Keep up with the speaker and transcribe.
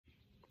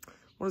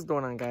What is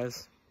going on,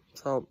 guys?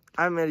 So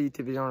I haven't made a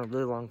YouTube video in a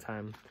really long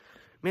time,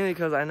 mainly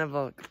because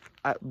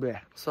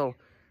so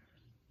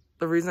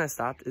the reason I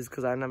stopped is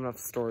because I didn't have enough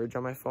storage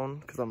on my phone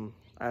because I'm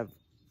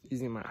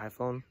using my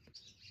iPhone.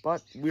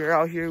 But we're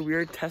out here,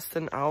 we're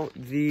testing out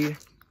the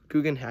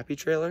Googan Happy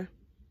Trailer.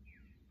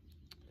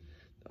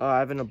 I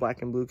have in a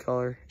black and blue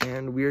color,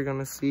 and we're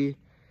gonna see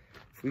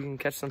if we can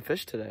catch some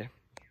fish today.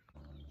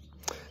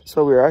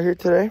 So we're out here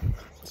today.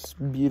 It's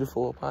a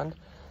beautiful pond.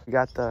 We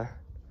got the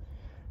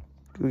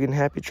Googan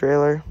Happy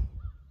Trailer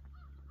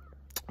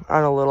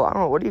on a little, I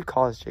don't know, what do you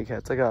call this jig head?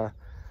 It's like not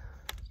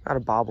a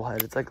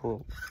bobblehead, it's like a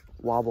little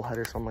wobblehead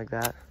or something like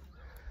that.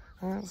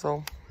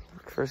 So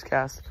first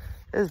cast,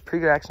 it is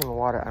pretty good action in the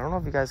water. I don't know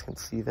if you guys can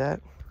see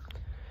that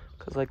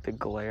because like the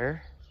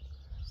glare,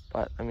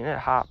 but I mean it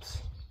hops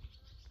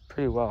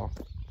pretty well.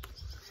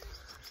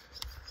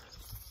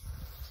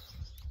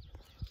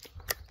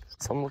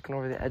 So I'm looking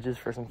over the edges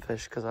for some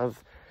fish because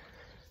I've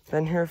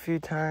been here a few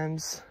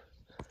times.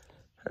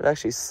 I've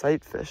actually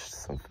sight fished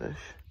some fish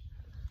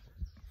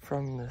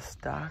from this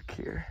dock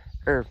here,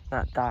 or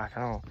not dock.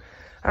 I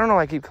don't know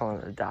why I keep calling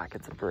it a dock.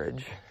 It's a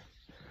bridge,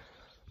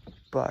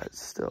 but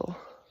still.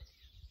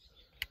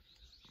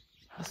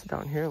 I'll sit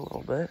down here a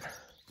little bit.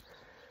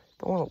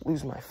 Don't want to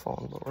lose my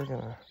phone, but we're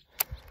gonna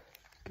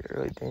get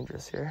really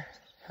dangerous here.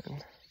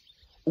 And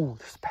ooh,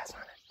 there's a bass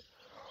on it.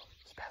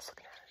 There's a bass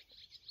looking at it.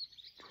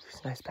 Ooh,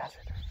 there's a nice bass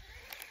right there.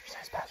 There's a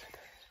nice bass right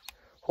there.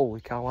 Holy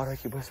cow! Why do I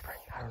keep whispering?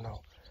 I don't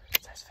know.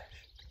 It's a nice fish.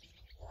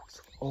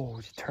 Oh,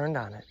 he turned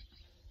on it.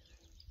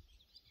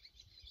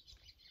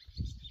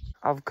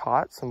 I've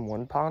caught some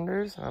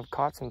 1-pounders and I've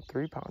caught some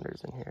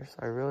 3-pounders in here, so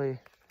I really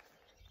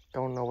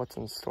don't know what's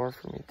in store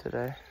for me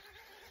today.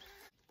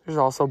 There's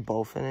also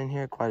bowfin in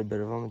here, quite a bit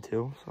of them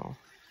too, so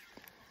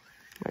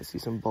might see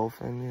some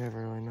bowfin, you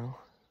never really know.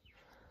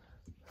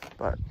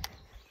 But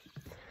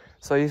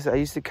so I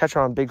used to catch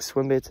on big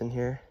swim baits in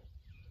here.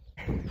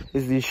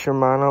 Is the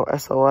Shimano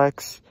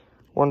SLX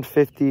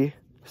 150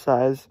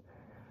 size.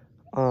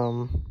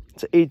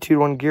 It's an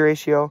 8:2:1 gear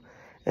ratio,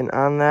 and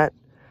on that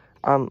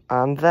I'm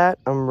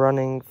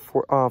running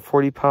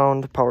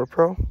 40-pound Power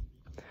Pro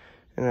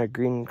in a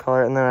green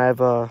color, and then I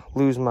have a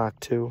Lose Mach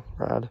 2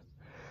 rod,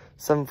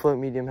 7-foot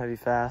medium heavy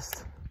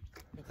fast.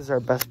 This is our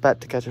best bet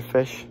to catch a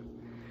fish.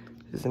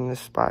 Is in this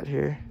spot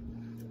here.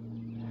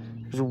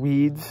 There's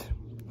weeds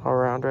all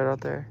around right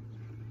out there.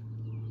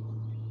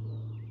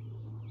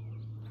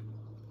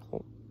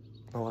 Oh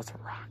no, that's a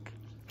rock.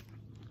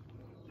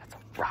 That's a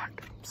rock.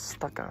 I'm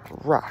stuck on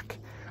a rock.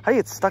 How do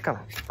you get stuck on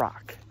a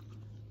rock?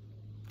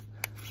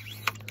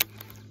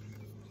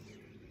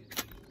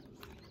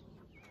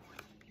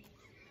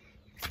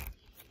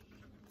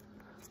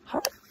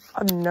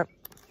 I've never.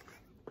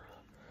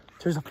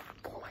 Oh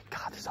my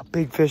God, there's a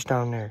big fish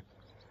down there.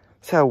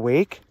 Is that a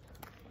wake?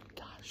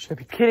 God, should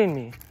be kidding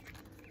me.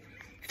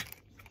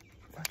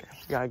 Okay,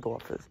 we gotta go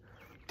up this.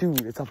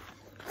 Dude, it's a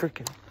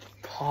freaking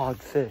hog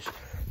fish.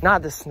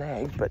 Not the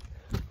snag, but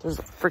there's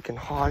a freaking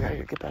hog. I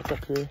gotta get back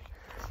up here.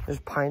 There's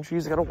pine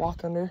trees I gotta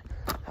walk under.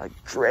 Like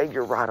drag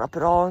your rod up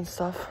it all and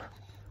stuff.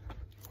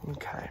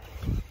 Okay.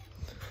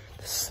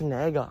 The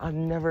snag, I've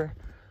never.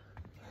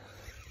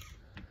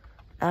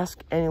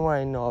 Ask anyone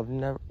I know, I've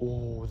never.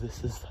 Oh,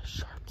 this is the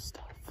sharp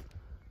stuff.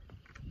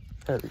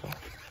 There we go.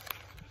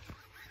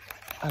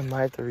 I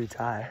might have to retie.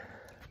 I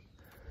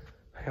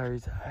gotta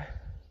retie.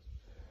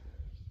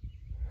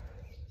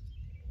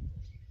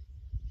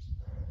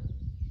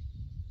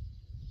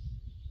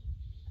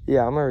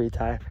 Yeah, I'm gonna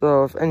retie.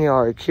 So if any of y'all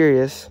are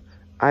curious,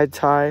 I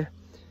tie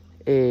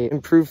a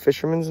improved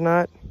fisherman's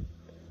knot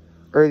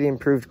or the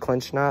improved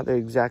clinch knot. They're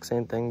the exact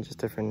same thing, just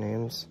different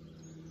names.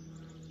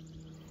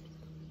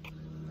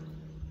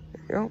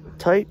 There you go,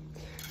 tight,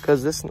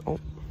 because this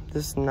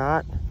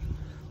knot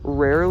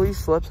rarely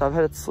slips. I've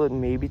had it slip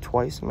maybe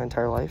twice in my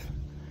entire life,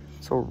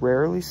 so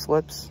rarely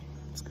slips.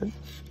 It's good.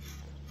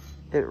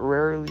 It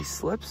rarely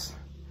slips,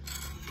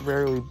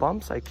 rarely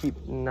bumps. I keep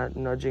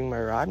nudging my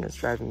rod, and it's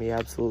driving me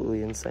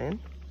absolutely insane.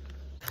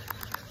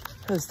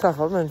 It's tough.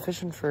 I've been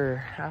fishing for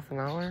half an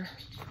hour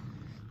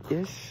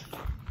ish.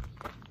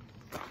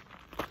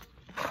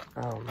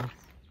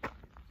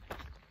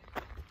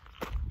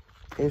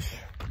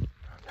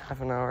 Half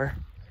an hour.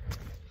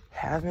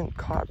 Haven't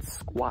caught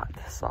squat.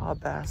 Saw a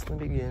bass in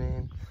the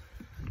beginning.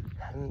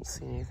 Haven't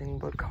seen anything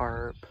but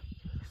carp.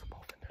 There's a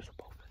bowfin, there's a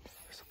bowfin,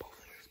 there's a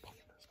bowfin, there's a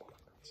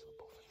bowfin, there's a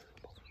bowfin, there's a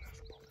bowfin,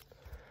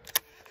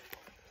 there's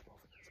a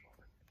bowfin, there's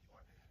a bowfin, there's a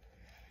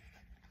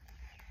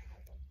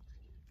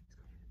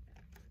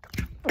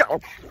bowfin. Got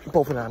a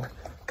bowfin on.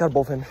 Got a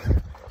bowfin.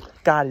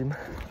 Got him.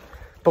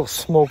 Bro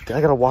smoked it. I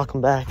gotta walk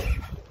him back.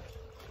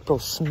 Bro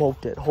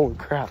smoked it. Holy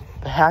crap.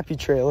 The Happy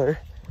Trailer.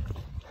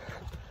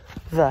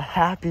 The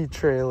Happy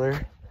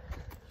Trailer.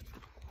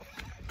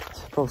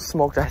 Bro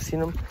smoked. I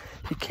seen him.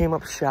 He came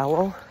up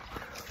shallow.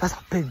 That's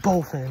a big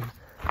bowfin.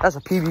 That's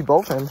a PB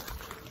bowfin.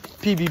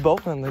 PB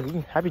bowfin.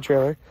 The Happy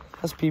Trailer.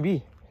 That's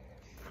PB.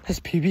 That's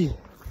PB.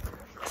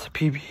 That's a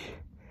PB.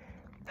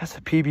 That's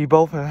a PB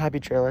bowfin. Happy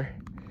Trailer.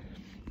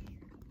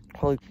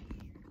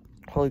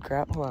 Holy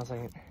crap. Hold on a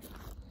second.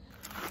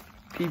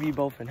 PB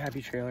bowfin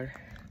happy trailer.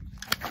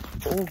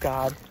 Oh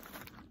God,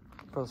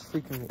 bro's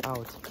freaking me out.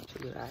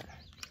 Look at that.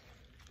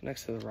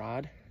 Next to the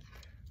rod.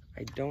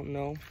 I don't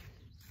know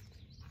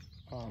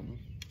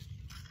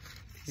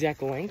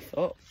exact length.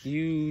 Oh,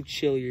 you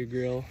chill your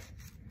grill.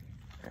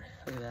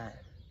 Look at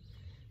that.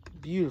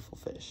 Beautiful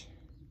fish.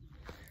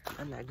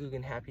 And that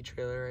Googan happy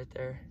trailer right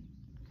there.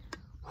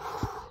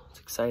 It's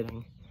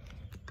exciting.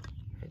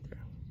 Right there.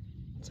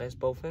 It's nice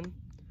bowfin.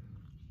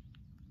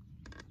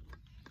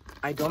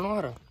 I don't know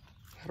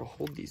how to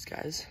hold these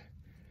guys.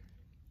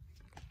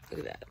 Look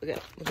at that. Look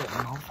at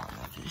that mouth on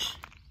that fish.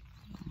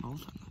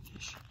 Mouth on that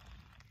fish.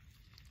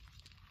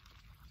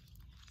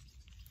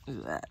 Look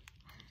at that.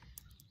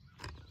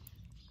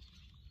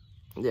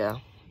 Yeah,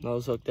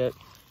 nose hooked it.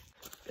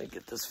 Gotta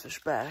get this fish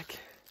back.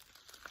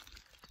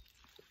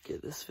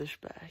 Get this fish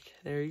back.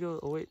 There you go.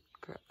 Oh wait,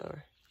 crap.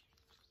 There.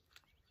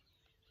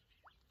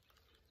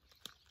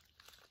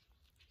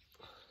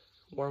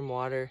 Warm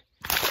water.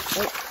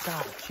 Oh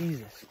God,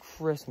 Jesus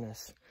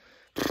Christmas.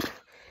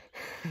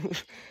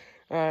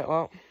 All right,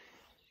 well,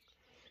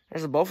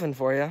 there's a bowfin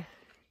for you.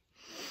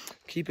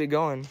 Keep it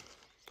going.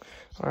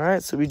 All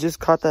right, so we just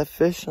caught that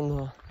fish in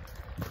the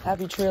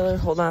happy trailer.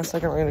 Hold on a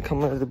second, we're gonna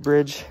come under the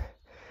bridge.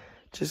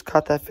 Just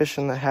caught that fish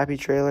in the happy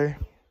trailer.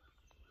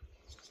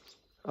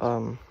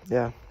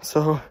 Yeah,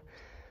 so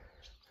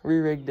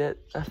re-rigged it.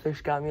 That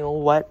fish got me a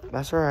little wet.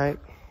 That's all right.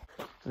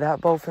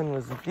 That bowfin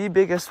was the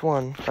biggest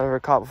one I've ever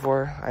caught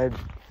before. I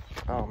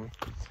didn't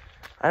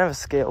have a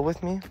scale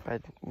with me,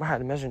 but I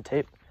had a measuring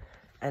tape,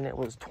 and it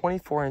was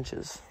 24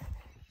 inches.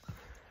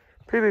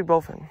 Pretty big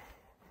bowfin.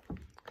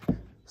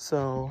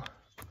 So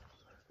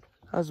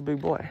that was a big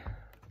boy.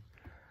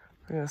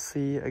 We're gonna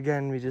see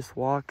again. We just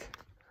walk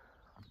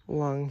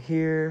along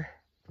here.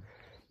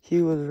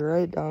 He was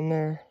right down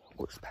there.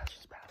 Oh, there's a bass.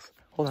 There's a bass.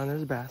 Hold on,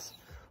 there's a bass.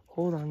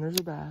 Hold on, there's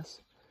a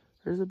bass.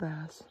 There's a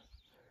bass.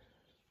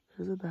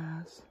 There's a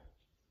bass.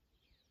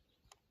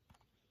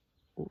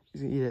 Oh,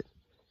 he's gonna eat it.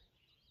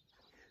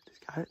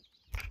 Just got it.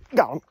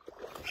 Got him.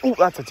 Oh,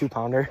 that's a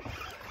 2-pounder.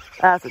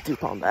 That's a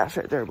 2-pound bass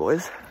right there,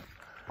 boys.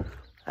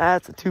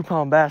 That's a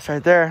 2-pound bass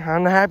right there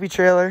on the happy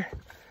trailer.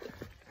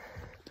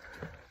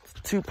 It's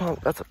a 2-pound.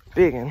 That's a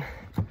big one.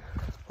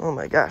 Oh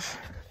my gosh.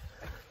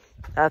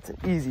 That's an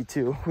easy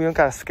 2. We don't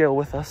got a scale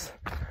with us.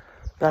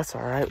 That's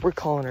all right. We're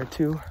calling her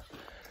 2.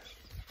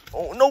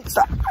 Oh, nope,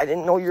 stop. I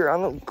didn't know you were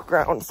on the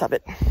ground. Stop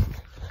it.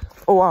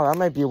 Oh, wow, that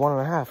might be a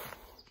 1.5.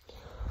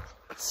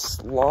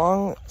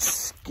 Long,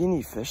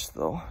 skinny fish,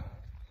 though.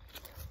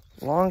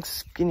 Long,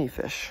 skinny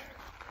fish.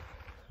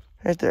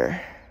 Right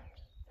there.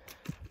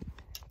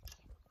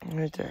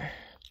 Right there.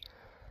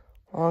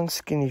 Long,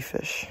 skinny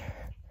fish.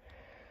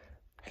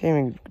 Can't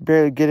even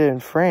barely get it in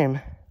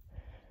frame.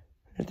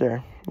 Right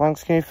there. Long,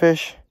 skinny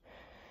fish.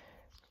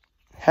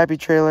 Happy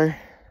trailer.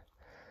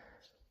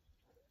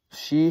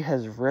 She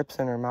has rips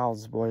in her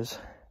mouths, boys.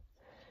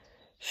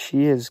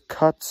 She has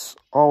cuts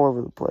all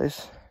over the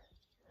place.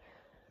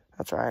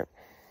 That's right.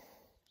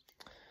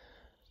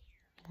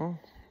 Well,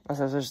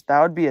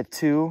 that would be a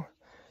 2.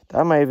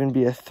 That might even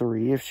be a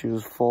 3 if she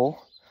was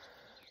full.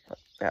 But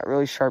got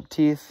really sharp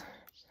teeth.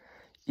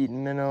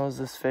 Eating minnows.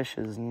 This fish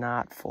is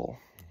not full.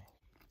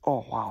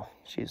 Oh, wow.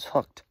 She's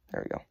hooked.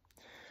 There we go.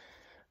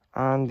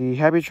 On the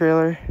happy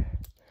trailer.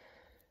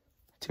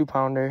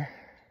 2-pounder.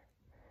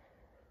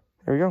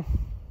 There we go.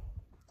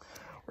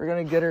 We're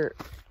going to get her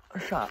a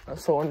shot.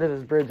 So under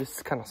this bridge,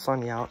 it's kind of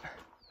sunny out.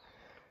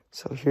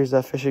 So here's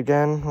that fish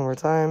again, one more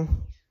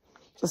time.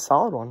 It's a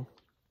solid one.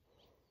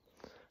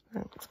 All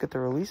right, let's get the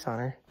release on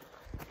her.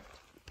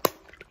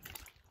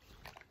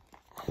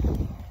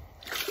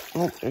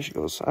 Oh, there she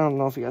goes. I don't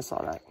know if you guys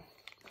saw that.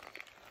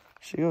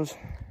 She goes.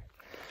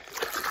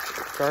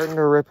 Starting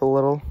to rip a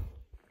little.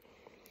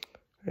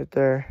 Right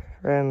there,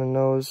 right on the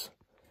nose.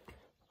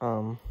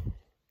 I'm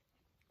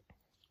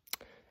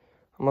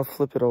gonna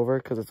flip it over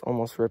because it's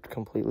almost ripped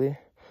completely.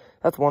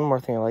 That's one more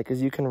thing I like,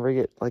 is you can rig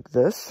it like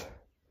this.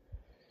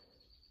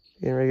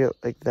 You can rig it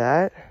like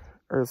that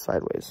or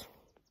sideways.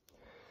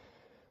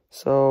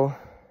 So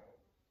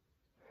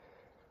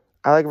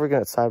I like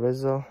rigging it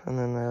sideways though, and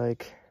then I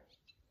like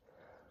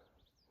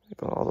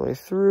going all the way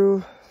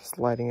through,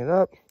 sliding it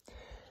up.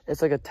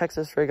 It's like a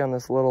Texas rig on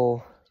this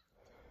little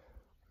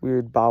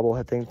weird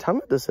bobblehead thing. Tell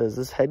me what this is.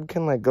 This head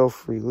can like go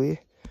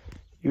freely.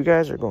 You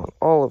guys are going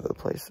all over the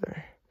place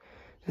there.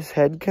 This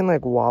head can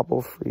like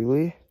wobble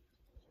freely.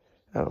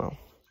 I don't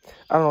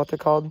know what they're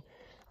called.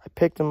 I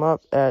picked them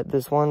up at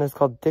this one. It's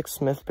called Dick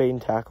Smith Bait and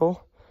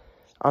Tackle.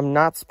 I'm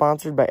not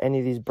sponsored by any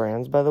of these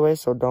brands, by the way,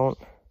 so don't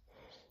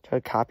try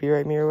to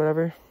copyright me or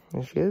whatever.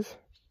 There she is.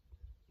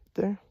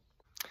 There.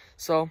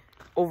 So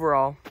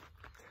overall,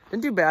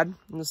 didn't do bad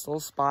in this little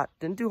spot.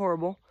 Didn't do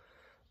horrible.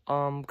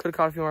 Could have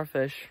caught a few more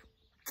fish.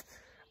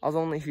 I was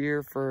only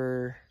here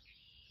for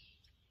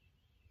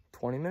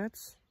 20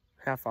 minutes,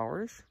 half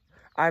hour-ish.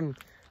 I'm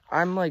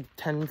like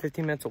 10,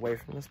 15 minutes away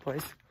from this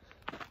place.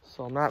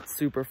 So I'm not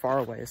super far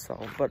away,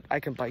 but I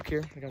can bike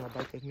here. I got my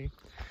bike with me.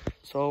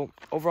 So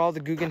overall, the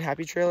Googan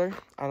Happy Trailer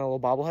on a little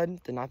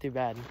bobblehead did not do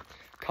bad.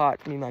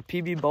 Caught me my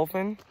PB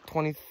bowfin,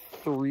 23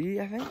 23,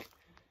 I think.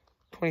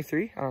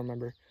 23? I don't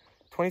remember.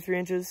 23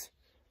 inches.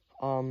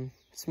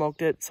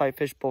 Smoked it, sight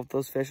fished both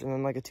those fish, and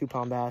then like a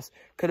 2-pound bass.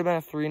 Could have been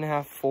a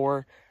 3.5,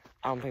 4.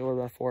 I don't think it would have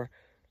been a 4.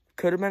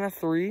 Could have been a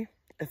 3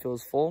 if it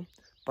was full,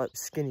 but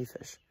skinny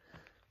fish.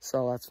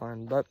 So that's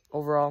fine. But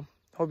overall,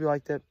 hope you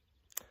liked it.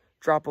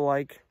 Drop a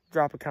like,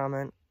 drop a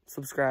comment,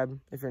 subscribe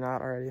if you're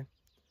not already.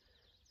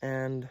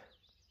 And,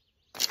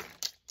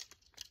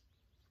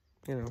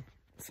 you know,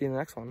 see you in the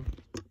next one.